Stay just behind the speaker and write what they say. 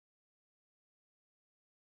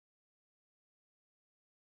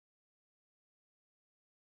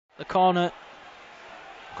The corner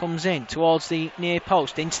comes in towards the near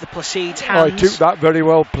post, into the Placide's hands. Oh, he took that very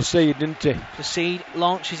well, Placide, didn't he? Placide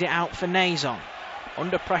launches it out for Nazon.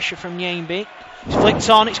 Under pressure from Yainby. It's flicked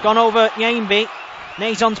on, it's gone over Yainby.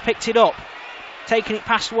 Nazon's picked it up. Taking it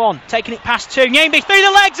past one, taking it past two. Yainby through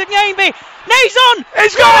the legs of Yainby. Nazon!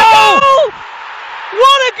 It's goal!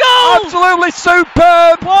 What a goal! Absolutely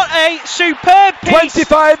superb! What a superb piece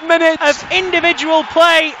 25 minutes of individual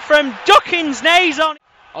play from Duckens Nazon.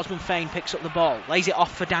 Osman Fain picks up the ball, lays it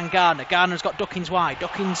off for Dan Gardner. Gardner's got Duckens wide.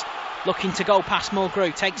 Duckens looking to go past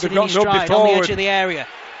Mulgrew, takes it in his stride on the edge of the area.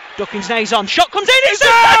 Duckens Nazon, shot comes in, it's the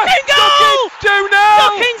second goal! 2-0!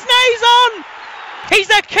 Duckens Nazon! He's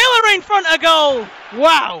the killer in front of goal!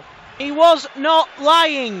 Wow, he was not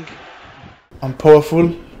lying. I'm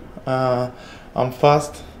powerful, I'm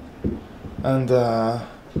fast, and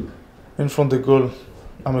in front of the goal,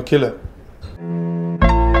 I'm a killer.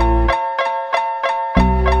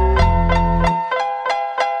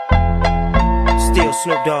 Still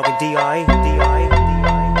Snoop Dogg and D.I.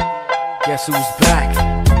 Guess who's back?